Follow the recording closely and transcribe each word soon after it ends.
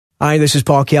Hi, this is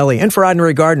Paul Kelly, in for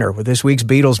Roddenberry Gardner with this week's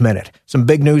Beatles Minute. Some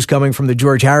big news coming from the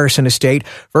George Harrison estate.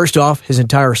 First off, his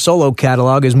entire solo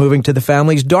catalog is moving to the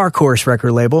family's Dark Horse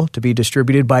record label to be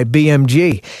distributed by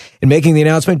BMG. In making the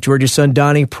announcement, George's son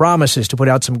Donnie promises to put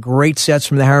out some great sets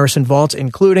from the Harrison vaults,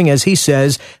 including, as he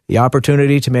says, the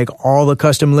opportunity to make all the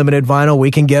custom limited vinyl we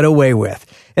can get away with.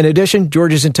 In addition,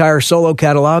 George's entire solo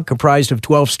catalog, comprised of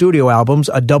 12 studio albums,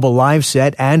 a double live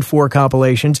set, and 4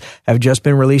 compilations, have just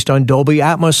been released on Dolby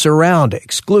Atmos Surround,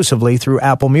 exclusively through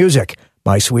Apple Music.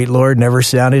 My sweet Lord never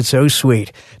sounded so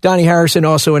sweet. Donnie Harrison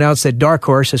also announced that Dark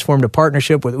Horse has formed a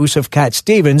partnership with Yusuf Cat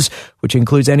Stevens, which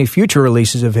includes any future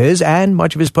releases of his and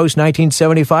much of his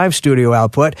post-1975 studio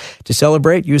output. To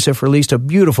celebrate, Yusuf released a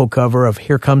beautiful cover of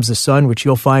Here Comes the Sun, which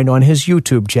you'll find on his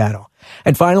YouTube channel.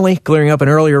 And finally, clearing up an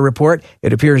earlier report,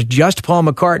 it appears just Paul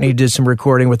McCartney did some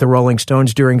recording with the Rolling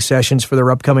Stones during sessions for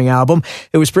their upcoming album.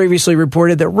 It was previously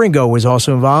reported that Ringo was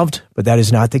also involved, but that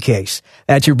is not the case.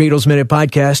 That's your Beatles Minute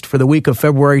podcast for the week of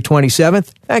February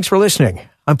 27th. Thanks for listening.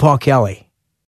 I'm Paul Kelly.